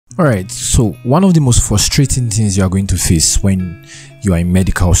Alright, so one of the most frustrating things you are going to face when you are in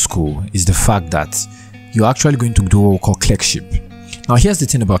medical school is the fact that you're actually going to do what we call clerkship. Now here's the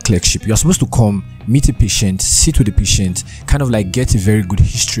thing about clerkship. You're supposed to come, meet a patient, sit with the patient, kind of like get a very good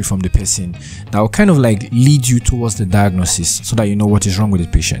history from the person that will kind of like lead you towards the diagnosis so that you know what is wrong with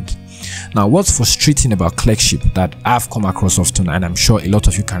the patient. Now what's frustrating about clerkship that I've come across often, and I'm sure a lot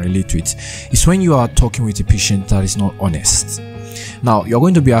of you can relate to it, is when you are talking with a patient that is not honest. Now you're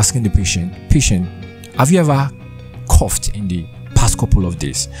going to be asking the patient, have you ever coughed in the past couple of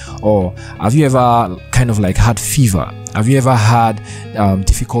days? Or have you ever kind of like had fever? Have you ever had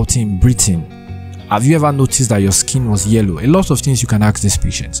difficulty in breathing? Have you ever noticed that your skin was yellow? A lot of things you can ask these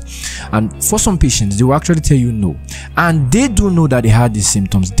patients, and for some patients they will actually tell you no, and they do know that they had these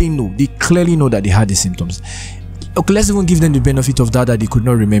symptoms. They clearly know that they had these symptoms. Okay, let's even give them the benefit of that they could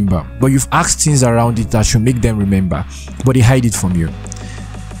not remember, but you've asked things around it that should make them remember, but they hide it from you.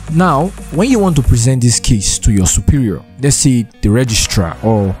 Now when you want to present this case to your superior, let's say the registrar,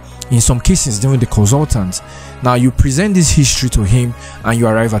 or in some cases even the consultant, now you present this history to him and you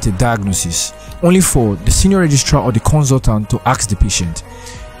arrive at a diagnosis, only for the senior registrar or the consultant to ask the patient,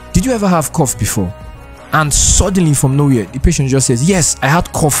 did you ever have cough before? And suddenly from nowhere the patient just says, yes, I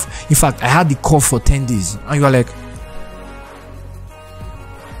had cough. In fact, I had the cough for 10 days. And you are like,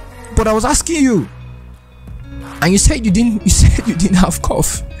 but I was asking you, and you said you didn't have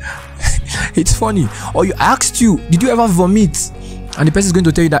cough. It's funny. Or you asked you, did you ever vomit? And the person is going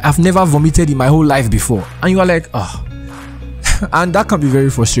to tell you that I've never vomited in my whole life before. And you are like, oh. And that can be very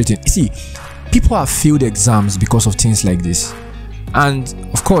frustrating. You see, people have failed exams because of things like this. And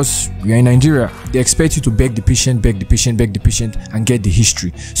of course, we are in Nigeria. They expect you to beg the patient, and get the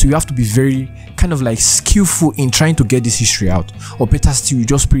history. So you have to be very kind of like skillful in trying to get this history out. Or better still, you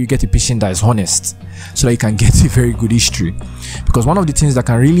just pray you get a patient that is honest, so that you can get a very good history. Because one of the things that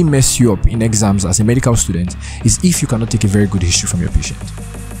can really mess you up in exams as a medical student is if you cannot take a very good history from your patient.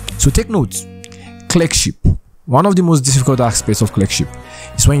 So take note, clerkship. One of the most difficult aspects of clerkship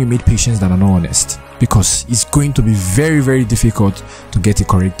is when you meet patients that are not honest, because it's going to be very, very difficult to get a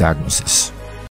correct diagnosis.